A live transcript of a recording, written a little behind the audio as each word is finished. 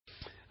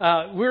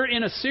We're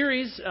in a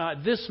series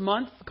this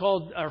month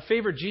called Our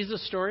Favorite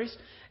Jesus Stories.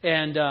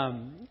 And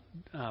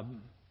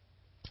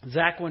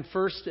Zach went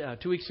first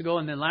 2 weeks ago,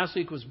 and then last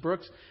week was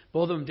Brooks.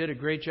 Both of them did a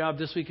great job.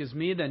 This week is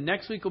me. Then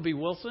next week will be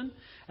Wilson.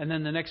 And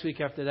then the next week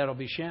after that will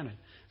be Shannon.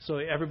 So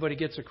everybody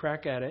gets a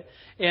crack at it.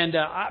 And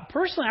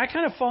personally, I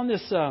kind of found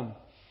this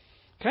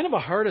kind of a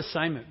hard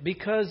assignment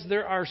because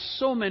there are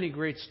so many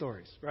great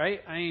stories,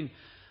 right? I mean,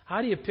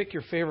 how do you pick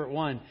your favorite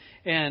one?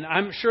 And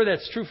I'm sure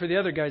that's true for the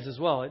other guys as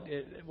well.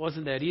 It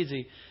wasn't that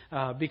easy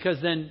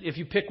because then if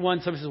you pick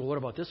one, somebody says, well, what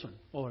about this one?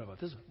 Well, what about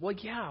this one? Well,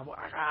 yeah,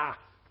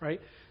 right?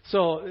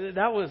 So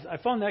I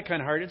found that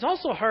kind of hard. It's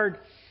also hard,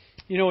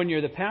 when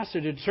you're the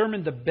pastor to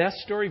determine the best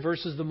story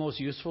versus the most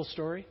useful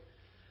story,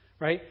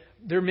 right?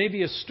 There may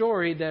be a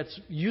story that's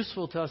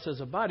useful to us as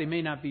a body,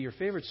 may not be your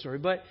favorite story,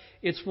 but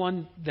it's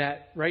one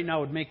that right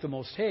now would make the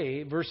most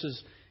hay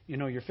versus,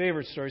 your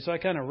favorite story. So I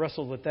kind of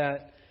wrestled with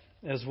that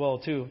as well,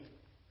 too.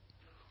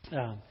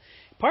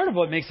 Part of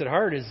what makes it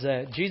hard is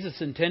that Jesus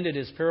intended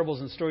his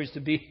parables and stories to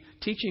be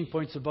teaching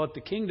points about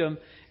the kingdom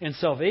and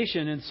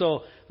salvation. And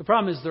so the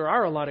problem is there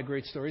are a lot of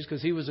great stories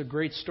because he was a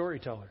great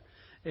storyteller.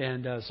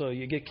 And so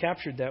you get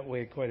captured that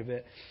way quite a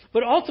bit.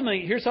 But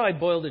ultimately, here's how I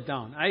boiled it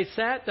down. I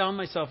sat down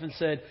myself and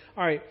said,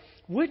 all right,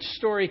 which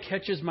story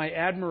catches my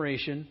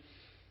admiration?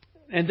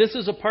 And this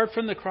is apart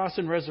from the cross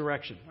and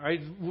resurrection. All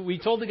right? We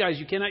told the guys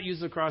you cannot use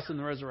the cross and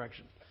the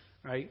resurrection,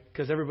 right?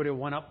 Because everybody will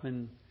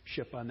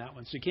one-upmanship on that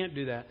one. So you can't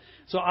do that.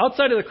 So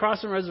outside of the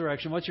cross and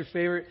resurrection, what's your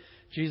favorite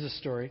Jesus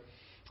story?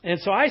 And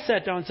so I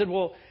sat down and said,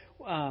 well,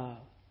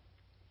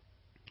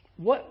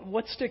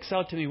 what sticks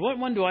out to me? What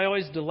one do I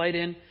always delight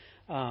in?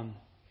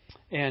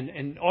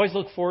 And always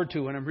look forward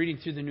to when I'm reading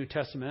through the New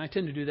Testament. I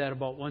tend to do that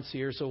about once a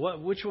year. So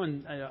which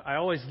one? I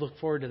always look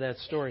forward to that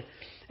story.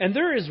 And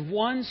there is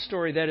one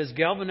story that has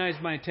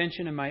galvanized my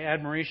attention and my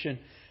admiration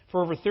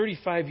for over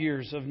 35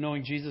 years of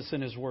knowing Jesus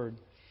and his word.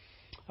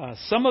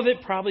 Some of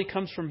it probably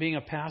comes from being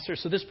a pastor.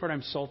 So this part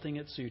I'm salting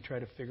it so you try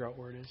to figure out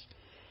where it is.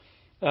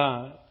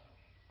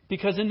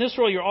 Because in this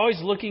role you're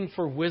always looking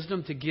for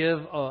wisdom to give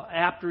an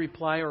apt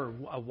reply or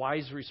a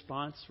wise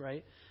response,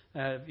 right?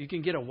 You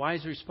can get a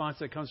wise response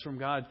that comes from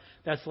God.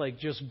 That's like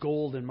just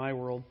gold in my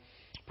world.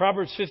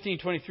 Proverbs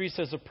 15:23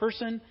 says, a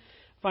person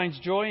finds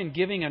joy in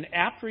giving an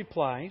apt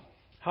reply.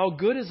 How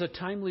good is a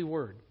timely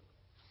word?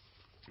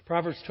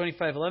 Proverbs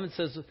 25:11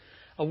 says,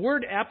 a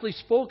word aptly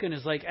spoken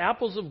is like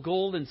apples of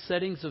gold and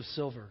settings of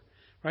silver.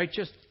 Right?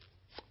 Just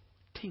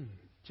ting,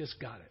 just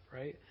got it,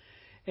 right?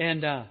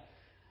 And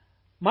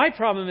my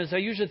problem is I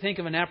usually think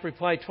of an apt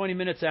reply 20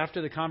 minutes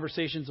after the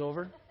conversation's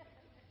over.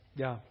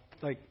 Yeah,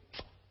 like,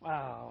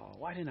 wow,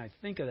 why didn't I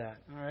think of that?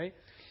 All right.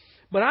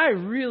 But I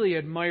really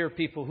admire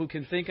people who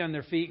can think on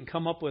their feet and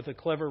come up with a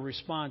clever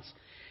response.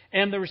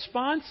 And the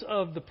response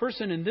of the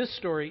person in this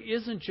story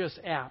isn't just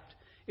apt.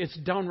 It's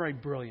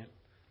downright brilliant.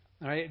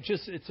 All right.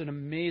 It's an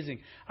amazing.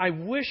 I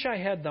wish I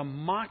had the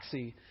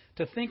moxie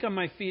to think on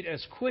my feet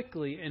as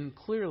quickly and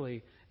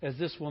clearly as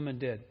this woman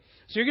did.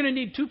 So you're going to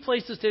need two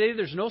places today.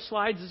 There's no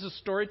slides. This is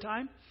story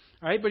time.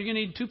 All right. But you're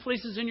going to need two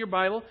places in your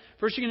Bible.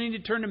 First, you're going to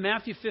need to turn to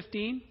Matthew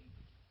 15.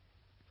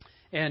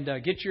 And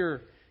get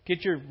your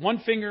one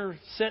finger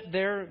set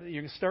there.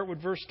 You're going to start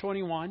with verse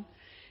 21.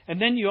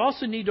 And then you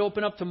also need to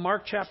open up to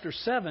Mark chapter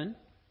 7.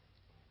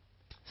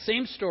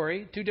 Same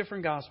story, two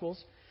different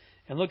Gospels.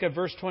 And look at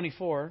verse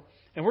 24.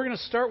 And we're going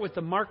to start with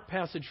the Mark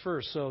passage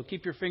first. So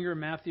keep your finger in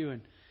Matthew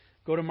and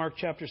go to Mark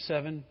chapter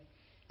 7.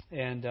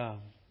 And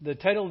the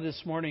title of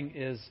this morning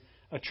is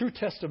A True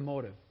Test of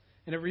Motive.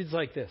 And it reads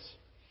like this.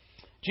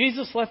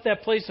 Jesus left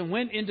that place and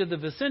went into the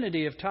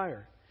vicinity of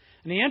Tyre.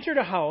 And he entered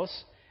a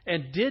house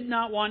and did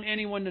not want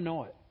anyone to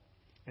know it.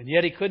 And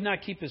yet he could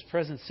not keep his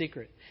presence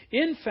secret.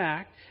 In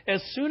fact,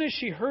 as soon as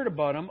she heard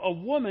about him, a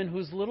woman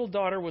whose little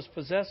daughter was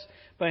possessed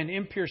by an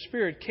impure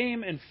spirit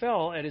came and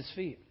fell at his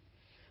feet.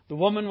 The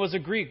woman was a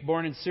Greek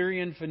born in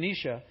Syrian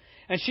Phoenicia,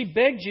 and she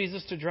begged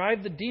Jesus to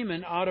drive the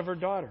demon out of her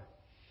daughter.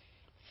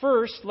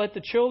 First, let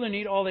the children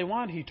eat all they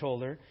want, he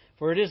told her,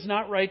 for it is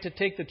not right to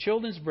take the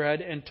children's bread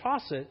and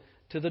toss it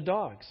to the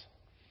dogs.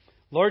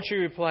 Lord, she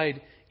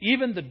replied,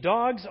 even the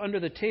dogs under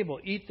the table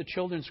eat the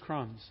children's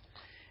crumbs.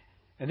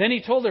 And then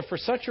he told her, for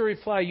such a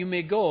reply you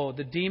may go.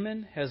 The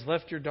demon has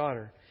left your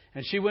daughter.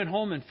 And she went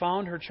home and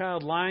found her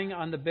child lying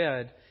on the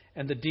bed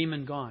and the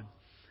demon gone.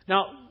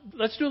 Now,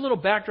 let's do a little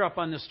backdrop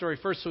on this story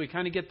first so we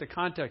kind of get the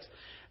context.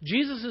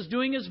 Jesus is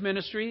doing his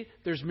ministry.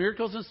 There's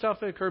miracles and stuff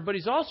that occurred, but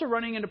he's also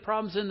running into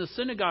problems in the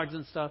synagogues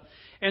and stuff.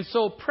 And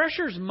so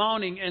pressure's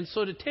mounting. And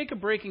so to take a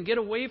break and get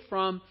away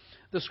from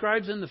the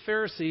scribes and the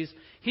Pharisees,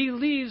 he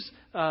leaves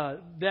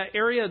that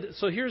area.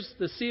 So here's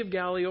the Sea of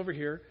Galilee over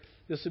here.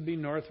 This would be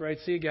north, right?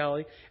 Sea of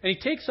Galilee. And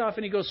he takes off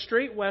and he goes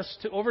straight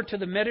west over to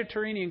the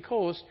Mediterranean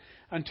coast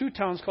on two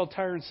towns called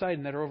Tyre and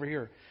Sidon that are over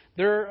here.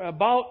 They're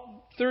about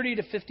 30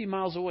 to 50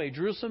 miles away.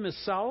 Jerusalem is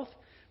south.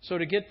 So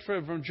to get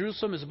from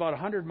Jerusalem is about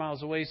 100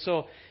 miles away.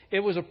 So it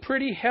was a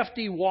pretty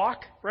hefty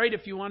walk, right,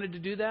 if you wanted to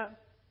do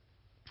that.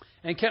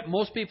 and kept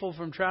most people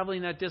from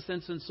traveling that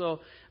distance. And so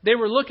they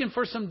were looking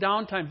for some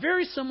downtime.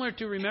 Very similar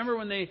to, remember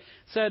when they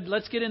said,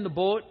 let's get in the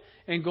boat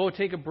and go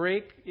take a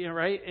break,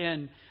 right?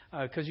 And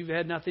because you've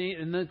had nothing.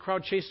 And then the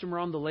crowd chased him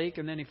around the lake,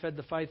 and then he fed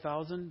the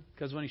 5,000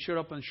 because when he showed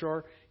up on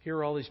shore, here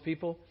are all these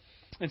people.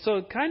 And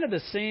so kind of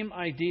the same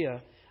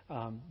idea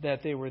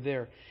that they were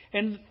there.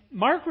 And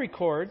Mark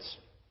records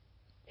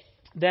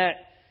that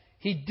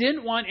he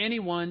didn't want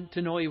anyone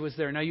to know he was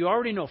there. Now, you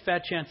already know,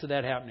 fat chance of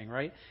that happening,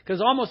 right? Because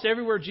almost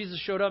everywhere Jesus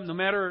showed up, no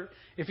matter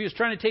if he was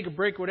trying to take a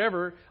break,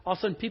 whatever, all of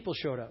a sudden people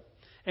showed up.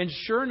 And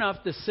sure enough,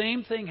 the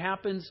same thing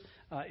happens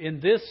in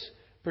this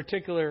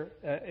particular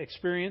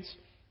experience.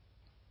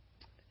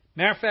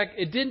 Matter of fact,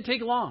 it didn't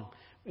take long.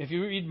 If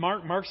you read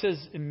Mark says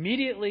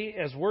immediately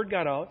as word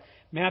got out.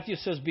 Matthew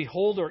says,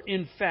 behold, or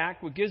in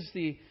fact, what gives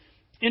the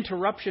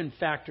interruption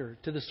factor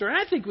to the story. And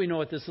I think we know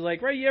what this is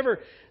like, right? You ever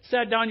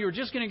sat down, you were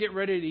just going to get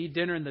ready to eat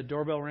dinner and the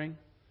doorbell rang?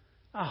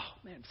 Oh,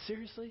 man,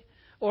 seriously?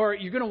 Or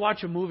you're going to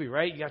watch a movie,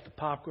 right? You got the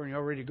popcorn, you're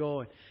all ready to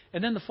go,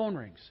 and then the phone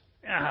rings.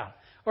 Ah.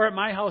 Or at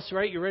my house,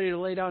 right? You're ready to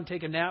lay down and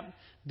take a nap.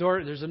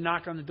 There's a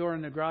knock on the door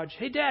in the garage.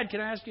 Hey, Dad,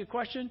 can I ask you a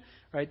question?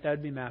 Right?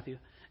 That'd be Matthew.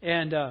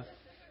 And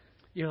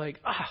you're like,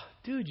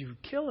 dude, you're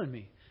killing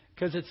me.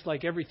 Because it's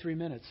like every 3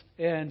 minutes.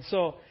 And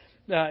so,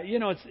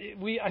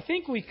 I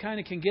think we kind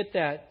of can get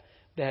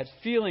that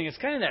feeling. It's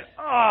kind of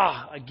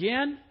that,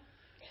 again,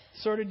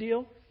 sort of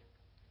deal.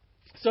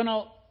 So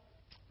now,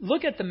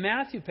 look at the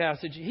Matthew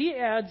passage. He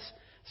adds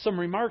some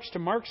remarks to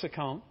Mark's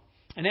account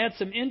and adds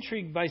some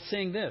intrigue by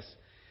saying this.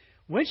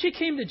 When she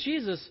came to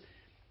Jesus,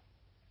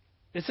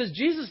 it says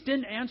Jesus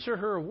didn't answer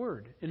her a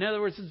word. In other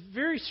words, it's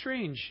very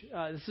strange.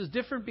 This is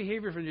different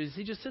behavior from Jesus.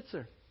 He just sits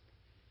there.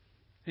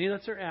 And he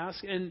lets her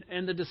ask.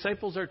 And the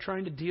disciples are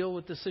trying to deal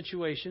with the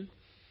situation.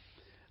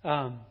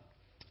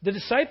 The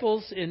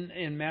disciples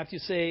in Matthew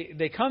say,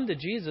 they come to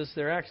Jesus,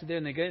 they're actually there,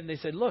 and they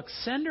said, look,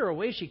 send her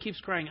away. She keeps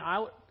crying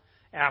out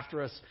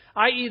after us.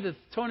 I.e., the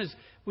tone is,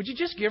 would you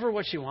just give her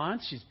what she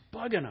wants? She's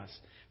bugging us.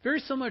 Very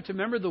similar to,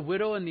 remember the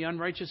widow and the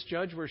unrighteous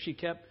judge where she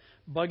kept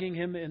bugging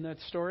him in that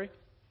story?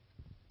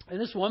 And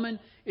this woman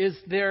is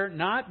there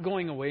not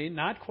going away,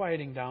 not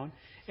quieting down.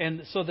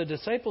 And so the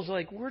disciples are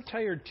like, we're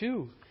tired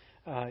too.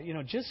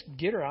 Just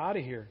get her out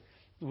of here.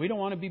 We don't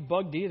want to be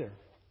bugged either.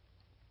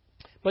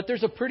 But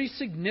there's a pretty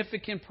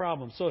significant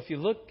problem. So if you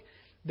look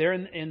there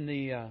in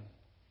the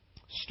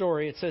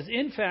story, it says,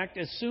 in fact,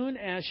 as soon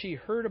as she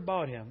heard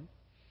about him,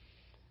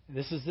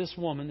 this is this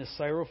woman, this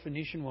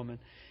Syrophoenician woman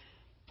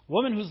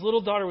whose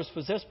little daughter was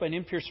possessed by an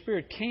impure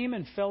spirit, came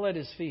and fell at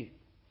his feet.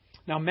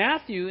 Now,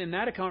 Matthew, in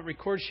that account,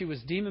 records she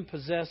was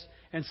demon-possessed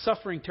and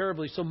suffering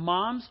terribly. So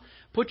moms,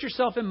 put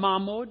yourself in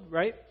mom mode,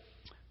 right?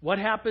 What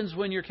happens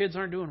when your kids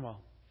aren't doing well,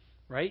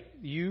 right?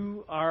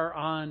 You are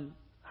on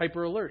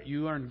hyper alert.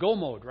 You are in go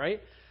mode,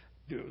 right?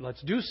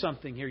 Let's do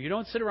something here. You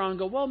don't sit around and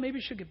go, well, maybe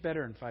she'll get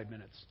better in 5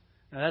 minutes.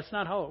 Now, that's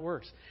not how it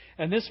works.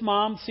 And this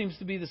mom seems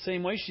to be the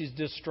same way. She's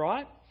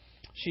distraught.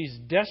 She's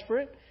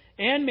desperate.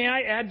 And may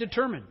I add,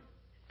 determined.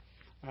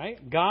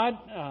 Right? God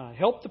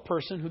help the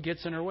person who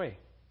gets in her way.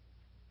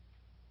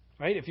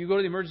 Right? If you go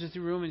to the emergency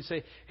room and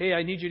say, hey,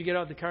 I need you to get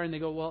out of the car, and they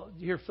go, well,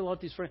 here, fill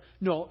out these forms.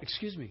 No,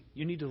 excuse me.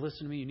 You need to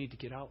listen to me. You need to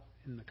get out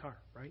in the car.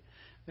 Right?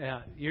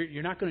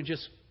 You're not going to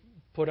just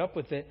put up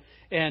with it.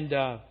 And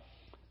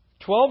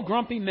 12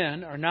 grumpy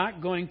men are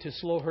not going to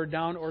slow her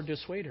down or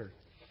dissuade her.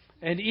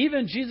 And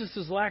even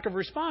Jesus' lack of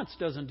response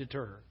doesn't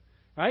deter her.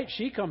 Right?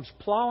 She comes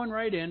plowing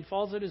right in,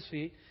 falls at his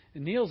feet,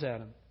 and kneels at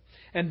him.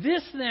 And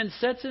this then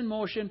sets in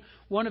motion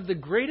one of the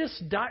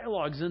greatest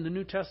dialogues in the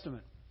New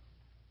Testament.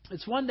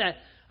 It's one that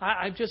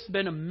I've just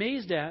been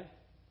amazed at.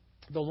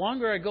 The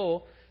longer I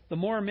go, the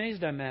more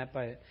amazed I'm at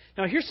by it.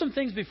 Now, here's some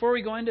things before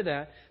we go into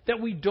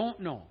that we don't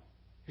know.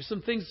 Here's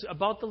some things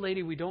about the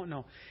lady we don't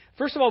know.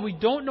 First of all, we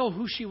don't know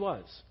who she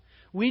was.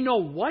 We know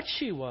what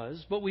she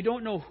was, but we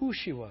don't know who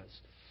she was.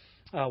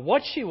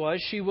 What she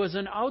was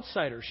an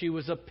outsider. She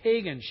was a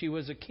pagan. She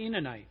was a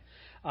Canaanite.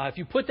 If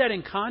you put that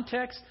in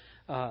context,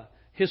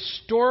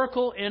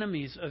 historical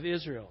enemies of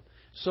Israel.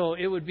 So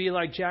it would be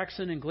like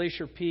Jackson and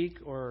Glacier Peak,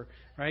 or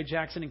right,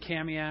 Jackson and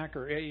Kamiak,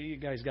 or you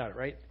guys got it,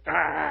 right?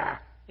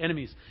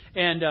 Enemies.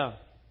 And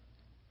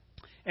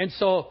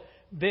so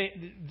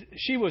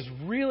she was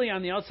really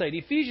on the outside.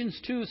 Ephesians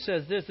 2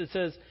 says this. It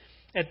says,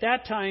 at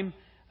that time,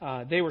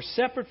 they were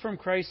separate from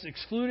Christ,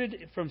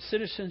 excluded from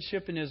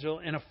citizenship in Israel,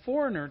 and a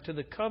foreigner to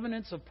the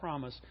covenants of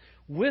promise,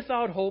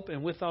 without hope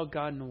and without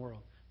God in the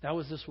world. That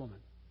was this woman.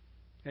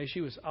 Okay,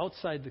 she was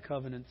outside the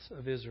covenants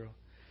of Israel.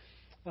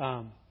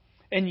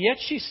 And yet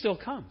she still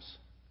comes.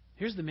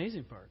 Here's the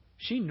amazing part.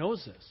 She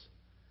knows this.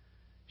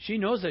 She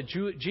knows that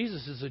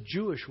Jesus is a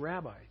Jewish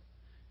rabbi.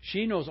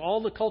 She knows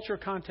all the cultural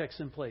context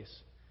in place.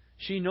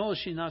 She knows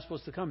she's not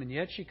supposed to come, and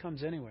yet she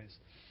comes anyways.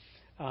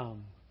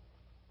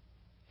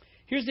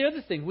 Here's the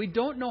other thing. We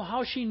don't know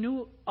how she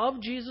knew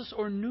of Jesus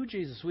or knew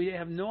Jesus. We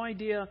have no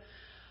idea.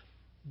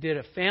 Did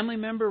a family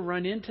member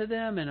run into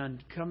them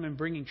and come and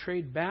bringing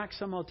trade back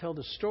somehow tell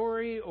the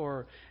story?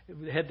 Or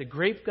had the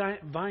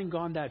grapevine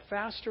gone that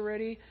fast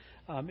already?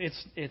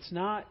 It's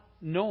not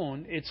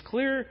known. It's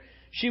clear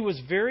she was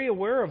very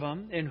aware of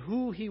him and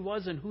who he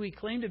was and who he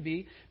claimed to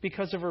be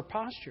because of her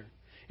posture.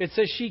 It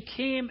says she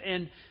came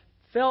and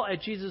fell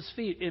at Jesus'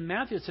 feet. In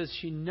Matthew, it says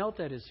she knelt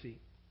at his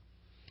feet.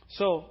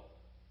 So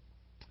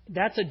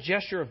that's a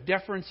gesture of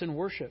deference and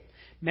worship.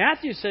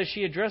 Matthew says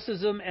she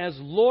addresses him as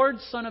Lord,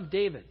 Son of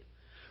David,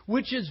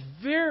 which is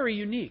very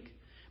unique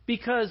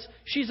because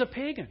she's a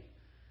pagan.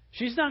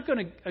 She's not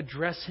going to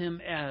address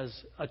him as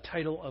a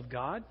title of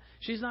God.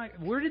 She's not.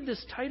 Where did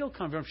this title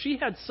come from? She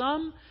had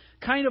some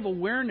kind of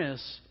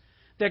awareness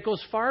that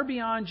goes far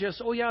beyond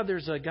just, oh yeah,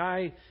 there's a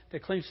guy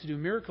that claims to do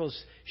miracles.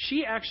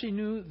 She actually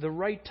knew the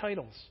right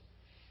titles.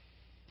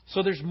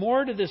 So there's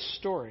more to this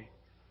story.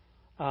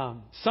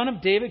 Son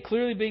of David,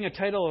 clearly being a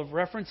title of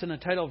reference and a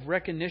title of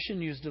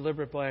recognition used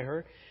deliberate by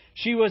her.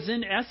 She was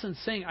in essence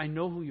saying, I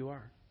know who you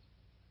are.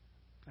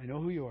 I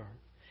know who you are.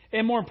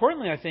 And more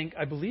importantly, I think,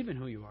 I believe in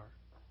who you are.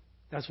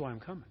 That's why I'm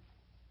coming.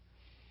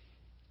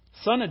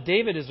 Son of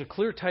David is a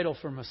clear title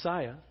for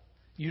Messiah.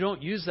 You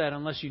don't use that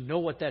unless you know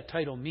what that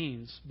title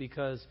means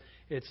because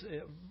it's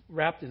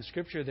wrapped in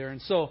Scripture there.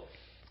 And so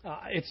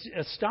it's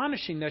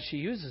astonishing that she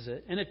uses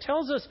it. And it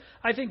tells us,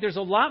 I think there's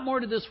a lot more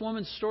to this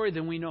woman's story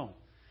than we know.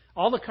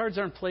 All the cards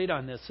aren't played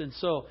on this. And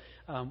so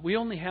we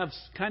only have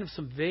kind of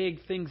some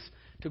vague things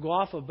to go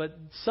off of. But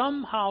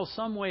somehow,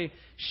 some way,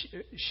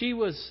 she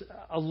was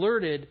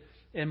alerted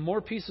and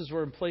more pieces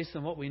were in place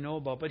than what we know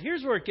about. But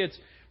here's where it gets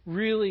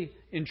really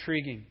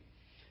intriguing.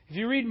 If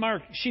you read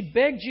Mark, she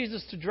begged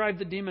Jesus to drive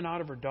the demon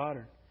out of her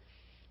daughter.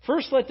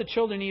 First, let the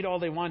children eat all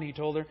they want, he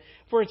told her,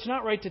 for it's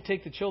not right to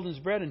take the children's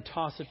bread and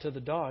toss it to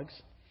the dogs.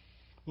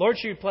 Lord,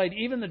 she replied,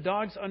 even the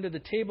dogs under the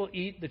table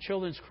eat the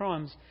children's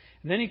crumbs.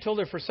 And then he told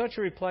her, for such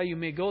a reply, you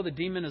may go, the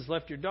demon has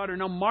left your daughter.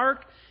 Now,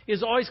 Mark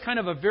is always kind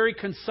of a very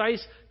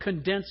concise,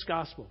 condensed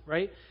gospel,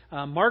 right?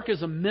 Mark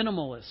is a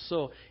minimalist,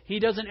 so he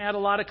doesn't add a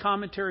lot of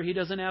commentary. He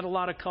doesn't add a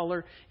lot of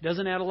color. He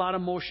doesn't add a lot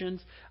of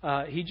emotions.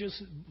 He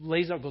just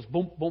lays out, goes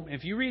boom, boom.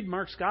 If you read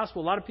Mark's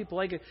gospel, a lot of people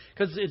like it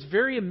because it's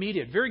very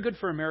immediate, very good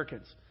for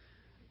Americans.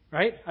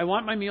 Right? I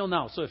want my meal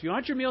now. So if you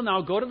want your meal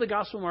now, go to the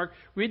Gospel of Mark,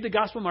 read the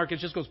Gospel of Mark. It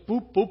just goes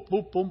boop, boop,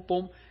 boop, boom,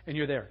 boom, and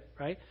you're there.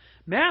 Right?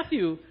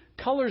 Matthew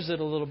colors it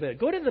a little bit.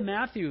 Go to the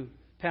Matthew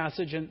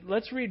passage and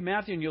let's read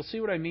Matthew and you'll see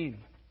what I mean.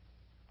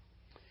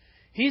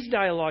 He's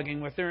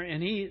dialoguing with her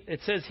and it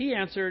says he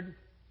answered,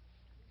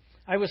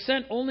 I was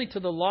sent only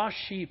to the lost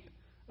sheep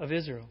of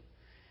Israel.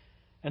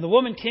 And the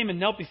woman came and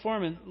knelt before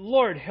him and,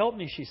 Lord, help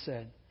me, she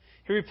said.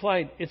 He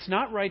replied, it's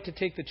not right to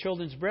take the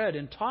children's bread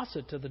and toss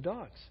it to the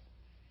dogs.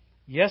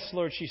 Yes,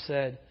 Lord, she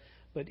said,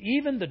 but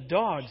even the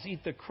dogs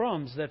eat the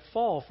crumbs that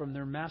fall from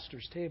their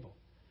master's table.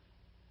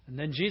 And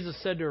then Jesus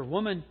said to her,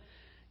 woman,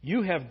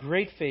 you have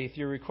great faith.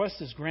 Your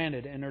request is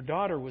granted. And her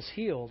daughter was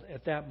healed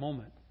at that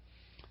moment.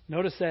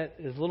 Notice that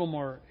is a little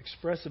more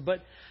expressive.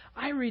 But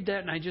I read that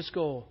and I just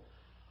go,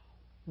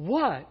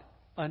 what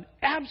an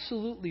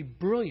absolutely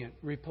brilliant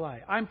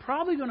reply. I'm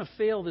probably going to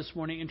fail this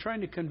morning in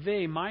trying to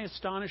convey my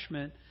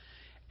astonishment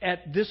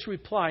at this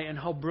reply and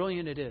how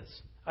brilliant it is.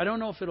 I don't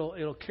know if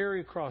it'll carry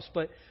across,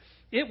 but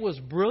it was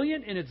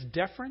brilliant in its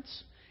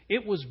deference.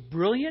 It was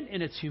brilliant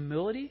in its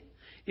humility.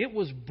 It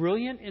was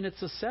brilliant in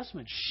its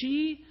assessment.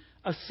 She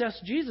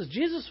assessed Jesus.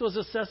 Jesus was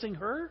assessing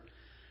her,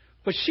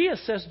 but she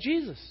assessed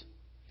Jesus.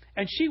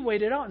 And she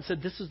weighed it out and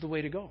said, this is the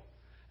way to go.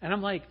 And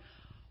I'm like,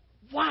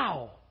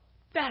 wow,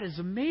 that is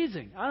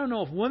amazing. I don't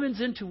know if women's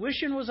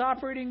intuition was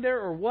operating there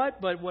or what,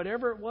 but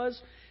whatever it was,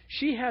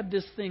 she had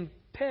this thing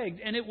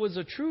pegged, and it was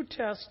a true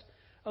test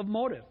of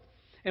motive.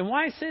 And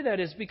why I say that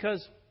is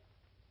because,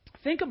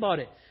 think about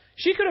it.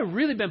 She could have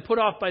really been put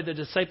off by the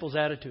disciples'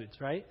 attitudes,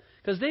 right?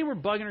 Because they were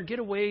bugging her, get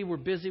away, we're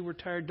busy, we're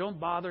tired, don't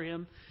bother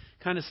him,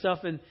 kind of stuff.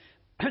 And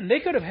they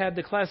could have had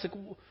the classic,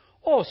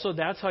 oh, so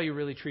that's how you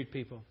really treat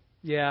people.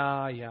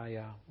 Yeah,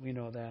 we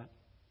know that.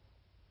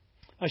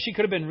 She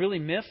could have been really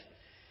miffed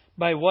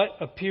by what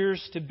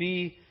appears to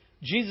be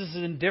Jesus'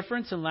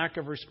 indifference and lack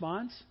of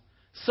response.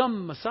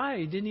 Some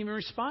Messiah didn't even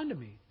respond to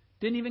me,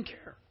 didn't even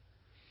care.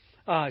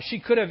 She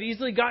could have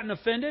easily gotten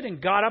offended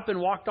and got up and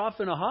walked off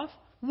in a huff.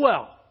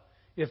 Well,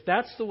 if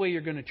that's the way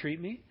you're going to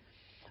treat me.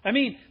 I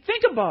mean,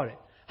 think about it.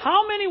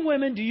 How many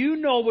women do you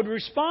know would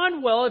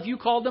respond well if you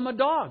called them a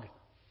dog?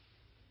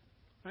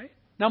 Right?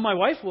 Now, my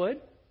wife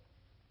would.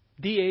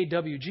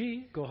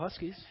 D-A-W-G. Go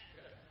Huskies.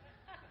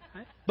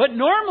 Right? But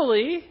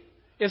normally,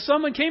 if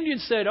someone came to you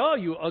and said, oh,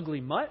 you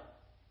ugly mutt,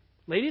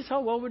 ladies,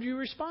 how well would you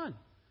respond?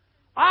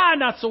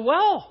 Not so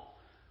well.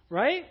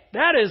 Right?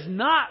 That is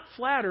not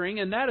flattering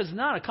and that is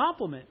not a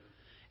compliment.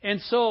 And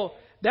so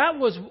that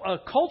was a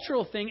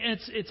cultural thing. And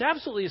it's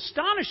absolutely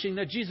astonishing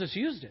that Jesus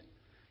used it.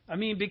 I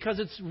mean, because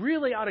it's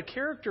really out of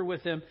character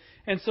with him.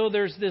 And so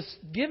there's this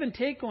give and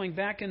take going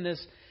back in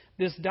this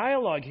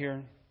dialogue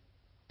here.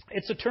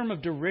 It's a term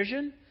of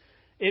derision.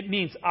 It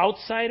means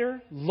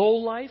outsider, low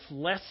life,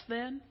 less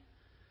than.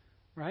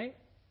 Right?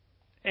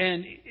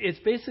 And it's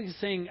basically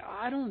saying,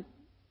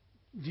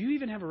 do you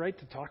even have a right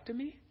to talk to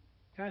me?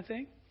 Kind of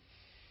thing.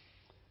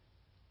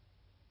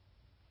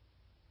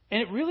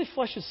 And it really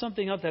fleshes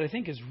something out that I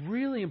think is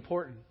really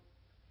important.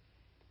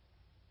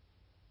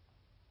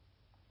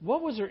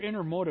 what was her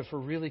inner motive for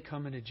really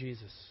coming to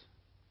Jesus?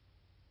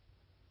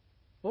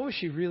 What was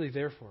she really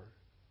there for?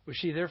 Was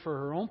she there for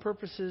her own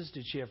purposes?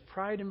 Did she have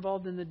pride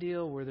involved in the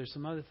deal? Were there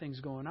some other things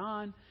going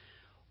on?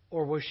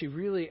 Or was she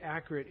really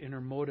accurate in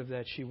her motive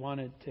that she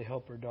wanted to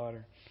help her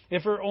daughter?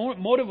 If her own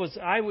motive was,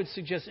 I would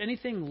suggest,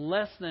 anything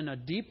less than a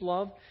deep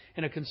love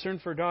and a concern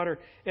for her daughter,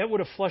 it would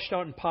have flushed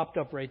out and popped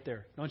up right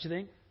there. Don't you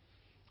think?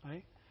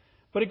 Right?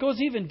 But it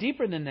goes even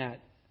deeper than that.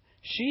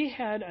 She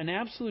had an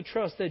absolute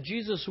trust that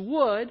Jesus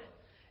would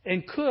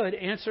and could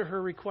answer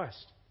her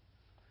request.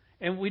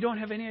 And we don't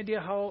have any idea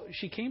how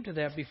she came to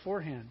that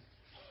beforehand.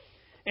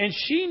 And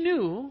she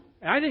knew,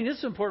 and I think this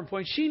is an important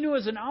point, she knew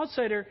as an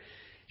outsider,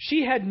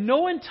 she had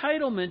no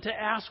entitlement to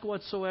ask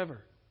whatsoever.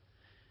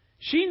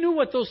 She knew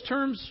what those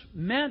terms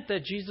meant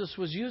that Jesus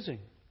was using.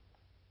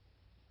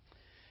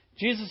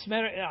 Jesus,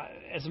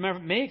 as a matter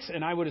of fact, makes,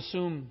 and I would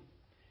assume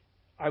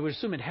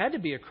it had to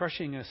be a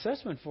crushing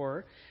assessment for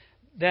her,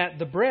 that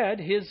the bread,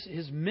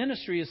 his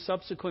ministry, his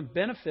subsequent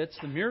benefits,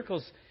 the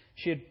miracles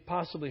she had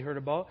possibly heard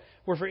about,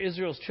 were for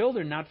Israel's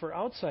children, not for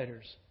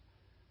outsiders.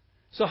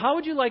 So how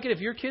would you like it if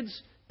your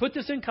kids, put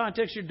this in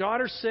context, your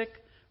daughter's sick,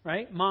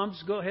 right?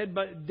 Moms, go ahead,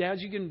 but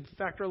dads, you can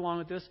factor along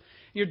with this.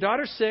 Your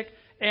daughter's sick,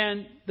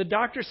 and the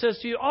doctor says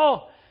to you,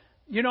 oh,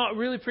 I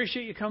really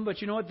appreciate you coming, but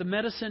you know what? The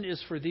medicine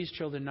is for these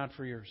children, not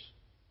for yours.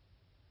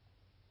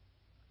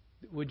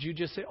 Would you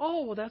just say,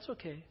 oh, well, that's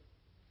okay.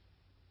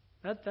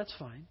 That's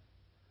fine.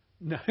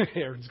 No,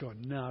 Aaron's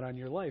going, not on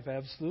your life.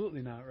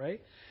 Absolutely not,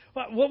 right?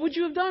 What would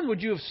you have done?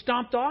 Would you have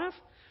stomped off?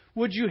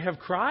 Would you have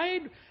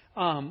cried?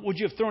 Would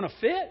you have thrown a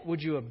fit?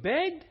 Would you have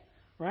begged?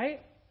 Right?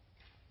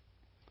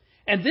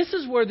 And this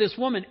is where this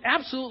woman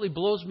absolutely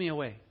blows me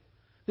away.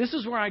 This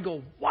is where I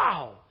go,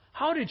 wow,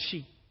 how did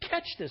she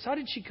catch this? How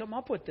did she come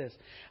up with this?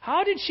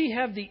 How did she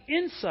have the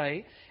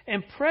insight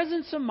and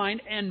presence of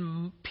mind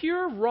and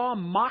pure raw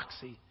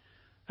moxie?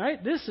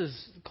 Right? This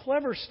is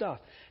clever stuff.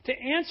 To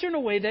answer in a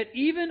way that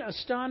even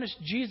astonished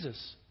Jesus.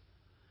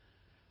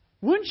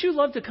 Wouldn't you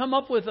love to come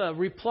up with a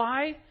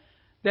reply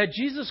that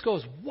Jesus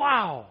goes,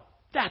 wow,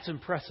 that's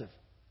impressive.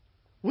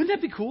 Wouldn't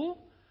that be cool?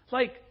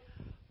 Like,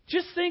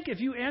 just think if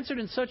you answered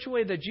in such a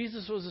way that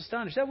Jesus was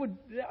astonished.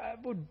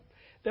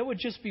 That would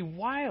just be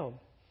wild.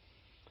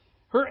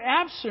 Her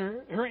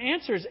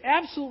answer is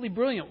absolutely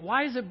brilliant.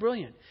 Why is it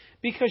brilliant?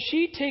 Because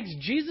she takes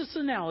Jesus'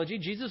 analogy.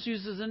 Jesus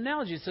uses an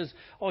analogy. He says,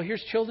 oh,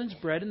 here's children's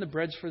bread, and the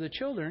bread's for the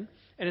children,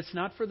 and it's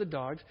not for the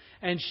dogs.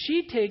 And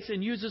she takes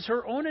and uses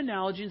her own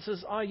analogy and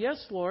says,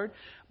 yes, Lord,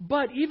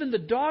 but even the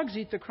dogs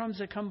eat the crumbs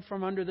that come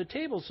from under the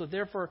table, so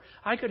therefore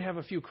I could have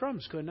a few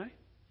crumbs, couldn't I?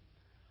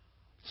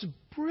 It's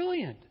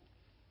brilliant.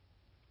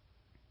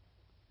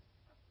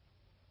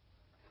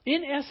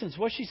 In essence,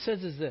 what she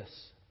says is this.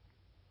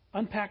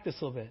 Unpack this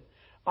a little bit.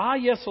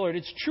 Yes, Lord,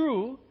 it's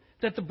true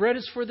that the bread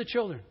is for the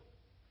children.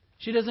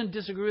 She doesn't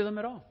disagree with them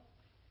at all.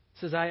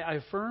 Says, I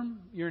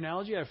affirm your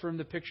analogy. I affirm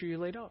the picture you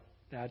laid out.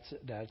 That's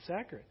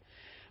accurate.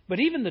 But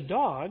even the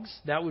dogs,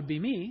 that would be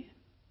me,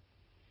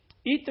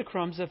 eat the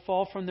crumbs that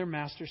fall from their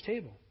master's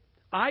table.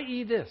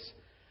 I.e. this.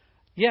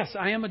 Yes,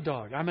 I am a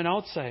dog. I'm an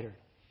outsider.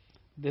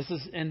 This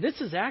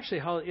is actually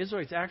how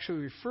Israelites actually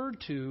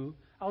referred to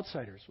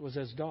outsiders, was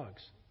as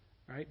dogs.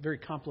 Right? Very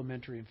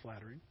complimentary and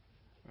flattering.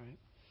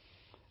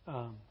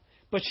 Right?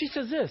 But she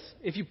says this.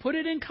 If you put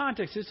it in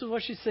context, this is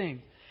what she's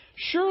saying.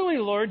 Surely,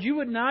 Lord, you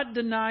would not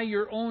deny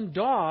your own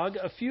dog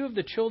a few of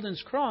the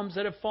children's crumbs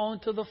that have fallen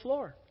to the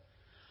floor.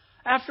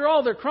 After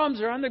all, their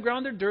crumbs are on the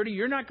ground, they're dirty,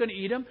 you're not going to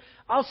eat them.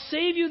 I'll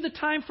save you the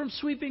time from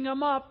sweeping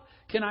them up.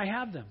 Can I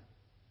have them?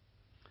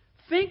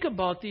 Think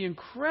about the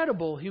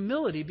incredible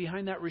humility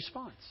behind that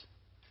response.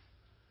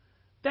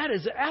 That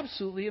is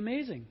absolutely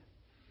amazing.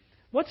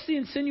 What's the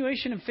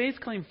insinuation and faith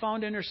claim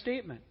found in her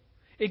statement?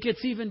 It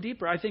gets even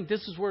deeper. I think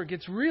this is where it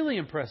gets really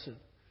impressive.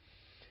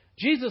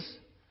 Jesus,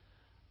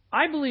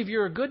 I believe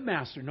you're a good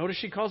master. Notice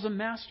she calls him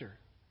master.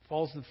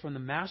 Falls from the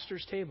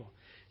master's table.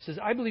 Says,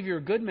 I believe you're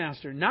a good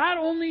master, not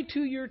only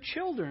to your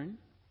children,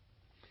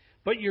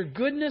 but your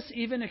goodness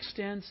even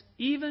extends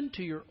even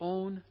to your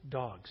own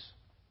dogs.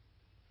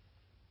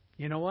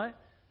 You know what?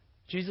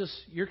 Jesus,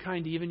 you're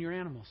kind to even your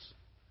animals.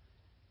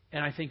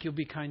 And I think you'll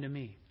be kind to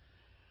me.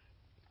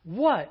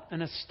 What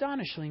an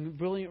astonishingly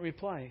brilliant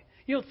reply.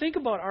 Think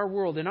about our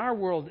world. In our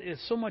world,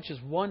 it's so much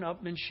as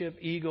one-upmanship,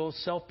 ego,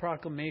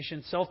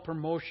 self-proclamation,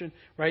 self-promotion,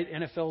 right?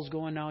 NFL's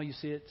going now. You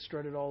see it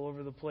strutted all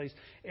over the place.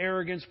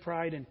 Arrogance,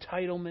 pride,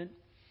 entitlement.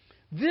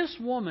 This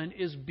woman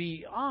is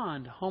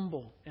beyond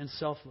humble and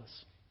selfless.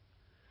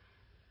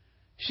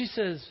 She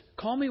says,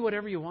 call me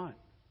whatever you want.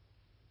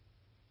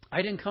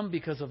 I didn't come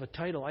because of a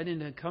title. I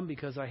didn't come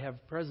because I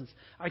have presence.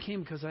 I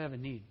came because I have a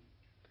need.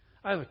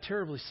 I have a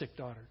terribly sick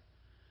daughter.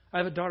 I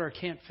have a daughter I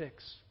can't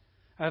fix.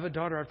 I have a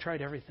daughter, I've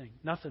tried everything.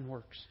 Nothing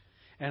works.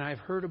 And I've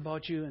heard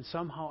about you, and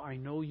somehow I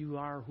know you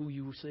are who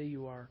you say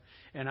you are.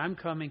 And I'm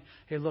coming.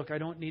 Hey, look, I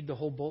don't need the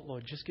whole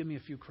boatload. Just give me a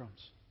few crumbs.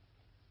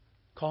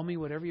 Call me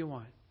whatever you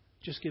want.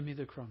 Just give me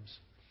the crumbs.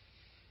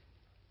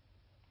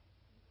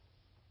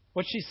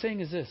 What she's saying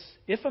is this.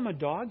 If I'm a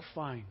dog,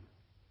 fine.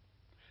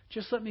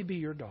 Just let me be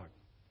your dog.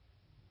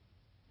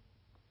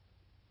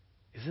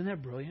 Isn't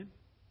that brilliant?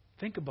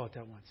 Think about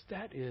that once.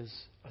 That is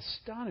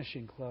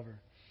astonishing clever.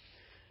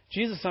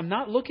 Jesus, I'm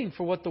not looking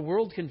for what the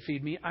world can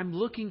feed me. I'm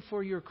looking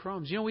for your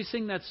crumbs. You know, we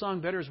sing that song,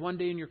 Better is one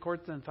day in your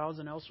court than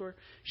 1,000 elsewhere.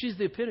 She's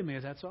the epitome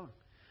of that song.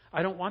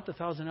 I don't want the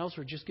 1,000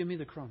 elsewhere. Just give me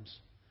the crumbs.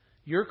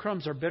 Your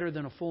crumbs are better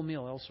than a full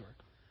meal elsewhere.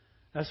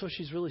 That's what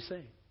she's really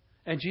saying.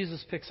 And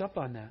Jesus picks up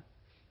on that.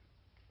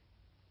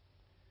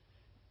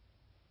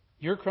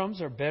 Your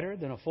crumbs are better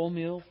than a full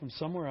meal from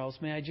somewhere else.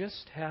 May I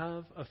just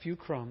have a few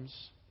crumbs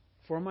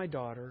for my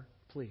daughter,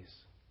 please?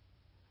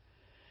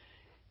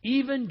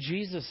 Even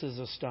Jesus is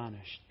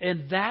astonished.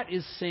 And that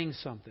is saying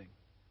something.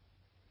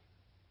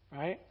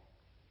 Right?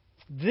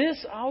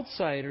 This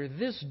outsider,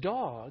 this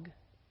dog,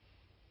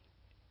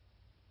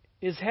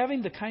 is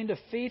having the kind of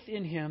faith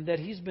in him that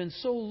he's been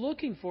so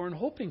looking for and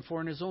hoping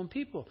for in his own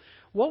people.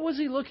 What was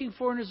he looking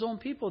for in his own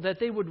people? That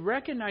they would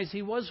recognize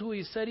he was who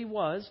he said he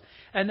was,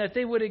 and that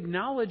they would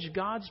acknowledge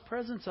God's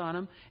presence on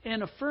him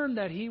and affirm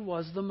that he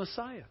was the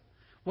Messiah.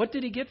 What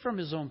did he get from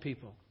his own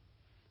people?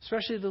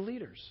 Especially the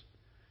leaders.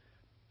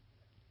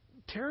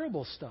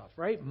 Terrible stuff,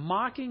 right?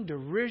 Mocking,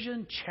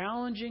 derision,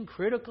 challenging,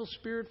 critical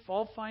spirit,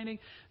 fault-finding.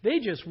 They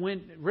just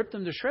ripped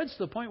them to shreds to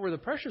the point where the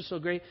pressure's so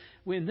great.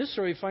 In this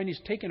story, we find he's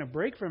taking a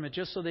break from it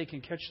just so they can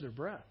catch their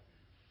breath.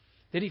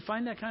 Did he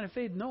find that kind of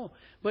faith? No.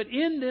 But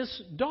in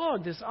this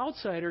dog, this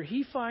outsider,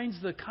 he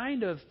finds the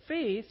kind of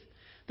faith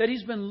that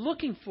he's been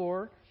looking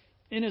for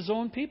in his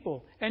own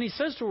people. And he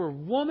says to her,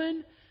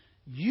 "Woman,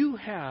 you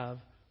have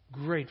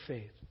great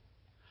faith."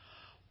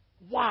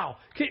 Wow.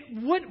 Okay,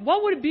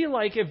 what would it be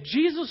like if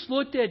Jesus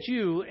looked at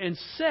you and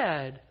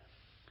said,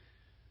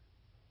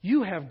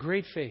 "You have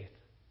great faith"?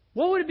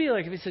 What would it be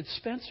like if he said,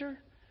 "Spencer,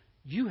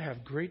 you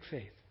have great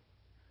faith"?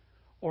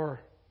 Or,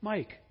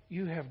 "Mike,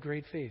 you have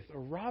great faith." Or,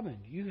 "Robin,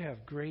 you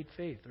have great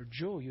faith." Or,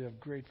 "Joe, you have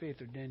great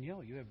faith." Or,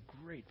 "Danielle, you have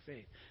great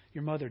faith."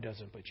 Your mother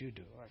doesn't, but you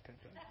do.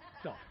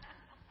 No,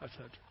 that's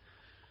not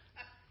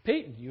true.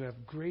 "Peyton, you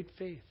have great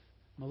faith."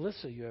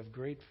 "Melissa, you have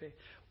great faith."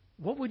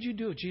 What would you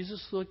do if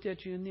Jesus looked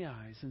at you in the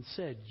eyes and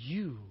said,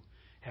 "You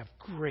have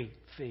great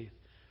faith"?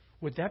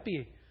 Would that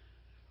be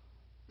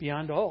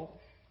beyond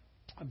all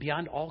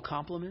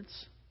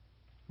compliments?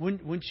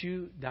 Wouldn't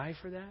you die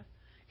for that?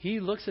 He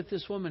looks at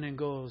this woman and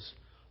goes,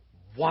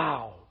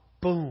 "Wow,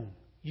 boom,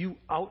 you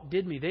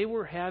outdid me." They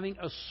were having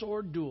a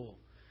sword duel.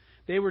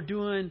 They were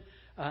doing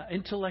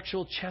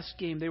intellectual chess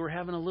game. They were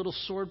having a little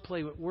sword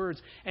play with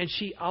words. And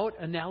she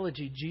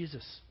out-analogied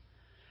Jesus.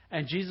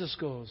 And Jesus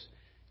goes,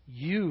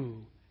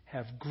 "You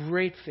have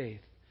great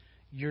faith.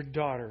 Your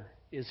daughter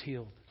is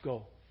healed.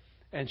 Go."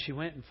 And she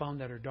went and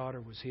found that her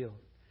daughter was healed.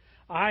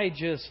 I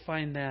just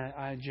find that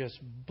I'm just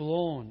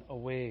blown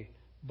away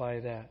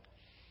by that.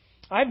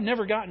 I've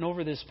never gotten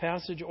over this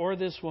passage or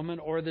this woman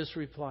or this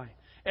reply.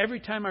 Every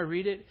time I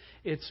read it,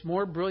 it's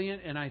more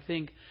brilliant, and I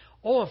think,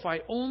 oh, if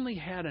I only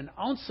had an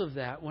ounce of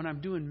that when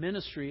I'm doing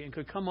ministry and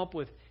could come up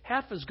with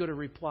half as good a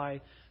reply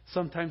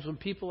sometimes when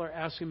people are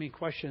asking me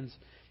questions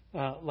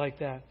like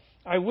that.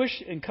 I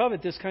wish and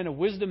covet this kind of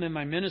wisdom in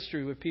my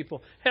ministry with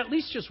people at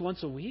least just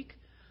once a week,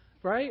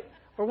 right?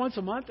 Or once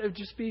a month. It would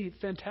just be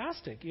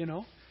fantastic, you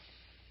know.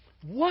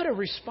 What a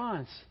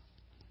response.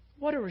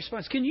 What a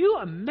response. Can you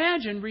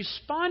imagine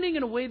responding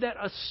in a way that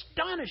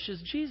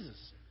astonishes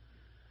Jesus?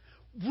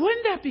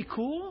 Wouldn't that be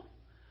cool?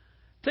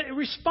 To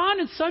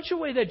respond in such a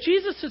way that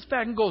Jesus sits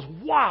back and goes,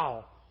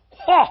 "Wow,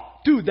 oh,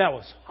 dude, that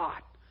was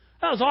hot.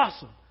 That was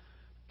awesome.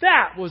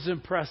 That was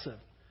impressive.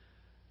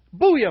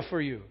 Booyah for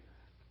you."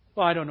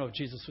 Well, I don't know if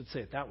Jesus would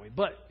say it that way,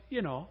 but,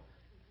 you know,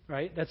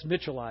 right? That's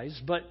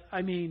Mitchellized. But,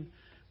 I mean,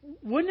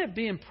 wouldn't it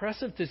be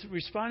impressive to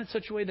respond in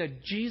such a way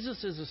that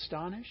Jesus is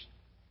astonished?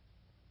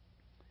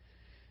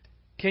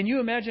 Can you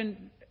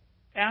imagine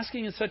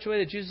asking in such a way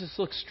that Jesus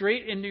looks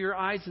straight into your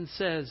eyes and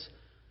says,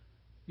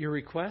 "Your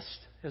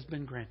request has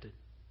been granted.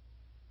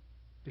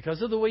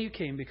 Because of the way you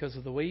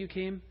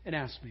came and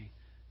asked me,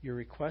 your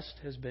request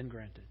has been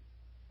granted."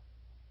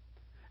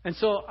 And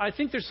so I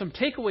think there's some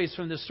takeaways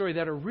from this story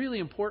that are really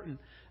important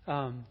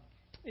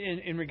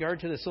in regard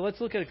to this. So let's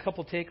look at a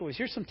couple takeaways.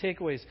 Here's some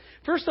takeaways.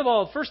 First of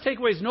all, first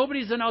takeaway is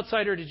nobody's an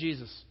outsider to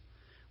Jesus.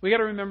 We got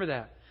to remember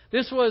that.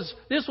 This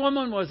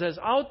woman was as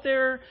out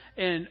there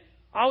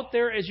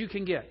as you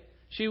can get.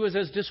 She was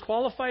as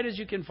disqualified as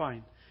you can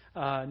find.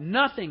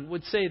 Nothing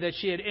would say that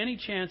she had any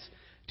chance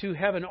to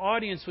have an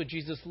audience with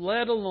Jesus,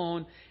 let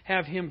alone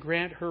have him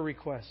grant her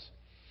requests.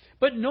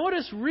 But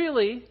notice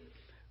really,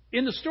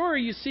 in the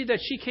story you see that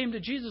she came to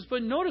Jesus,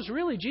 but notice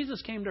really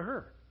Jesus came to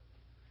her.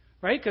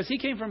 Right? Because he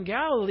came from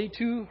Galilee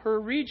to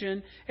her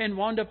region and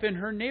wound up in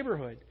her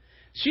neighborhood.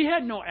 She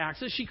had no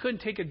access. She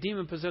couldn't take a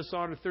demon-possessed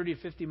daughter 30 or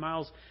 50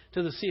 miles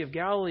to the Sea of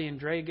Galilee and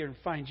drag her and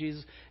find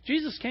Jesus.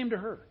 Jesus came to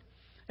her.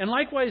 And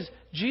likewise,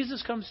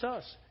 Jesus comes to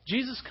us.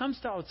 Jesus comes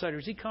to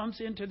outsiders. He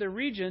comes into their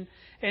region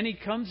and he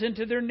comes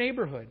into their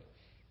neighborhood.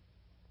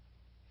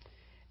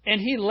 And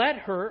he let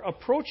her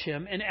approach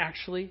him and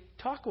actually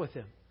talk with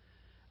him.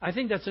 I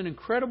think that's an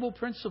incredible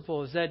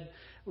principle, is that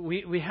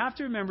we have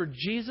to remember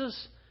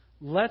Jesus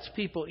lets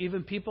people,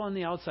 even people on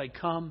the outside,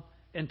 come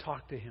and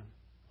talk to him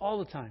all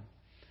the time.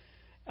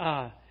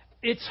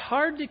 It's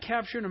hard to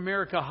capture in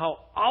America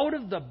how out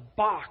of the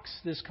box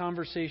this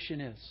conversation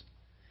is.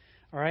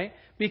 All right?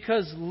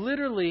 Because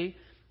literally,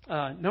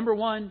 number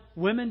one,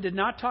 women did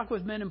not talk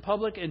with men in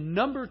public. And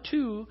number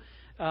two,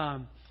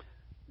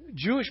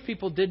 Jewish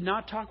people did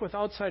not talk with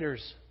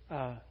outsiders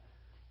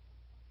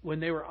when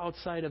they were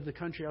outside of the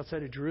country,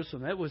 outside of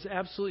Jerusalem. That was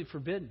absolutely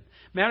forbidden.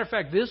 Matter of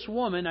fact, this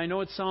woman, I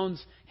know it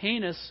sounds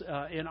heinous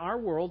in our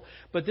world,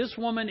 but this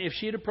woman, if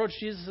she had approached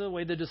Jesus that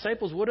way, the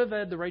disciples would have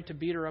had the right to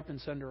beat her up and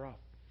send her off.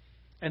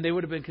 And they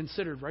would have been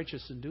considered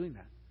righteous in doing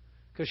that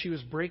because she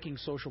was breaking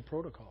social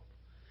protocol.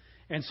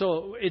 And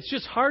so it's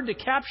just hard to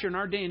capture in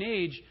our day and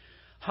age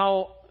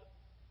how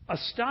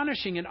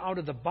astonishing and out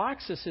of the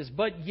box this is,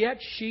 but yet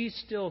she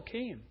still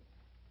came.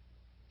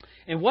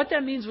 And what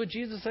that means with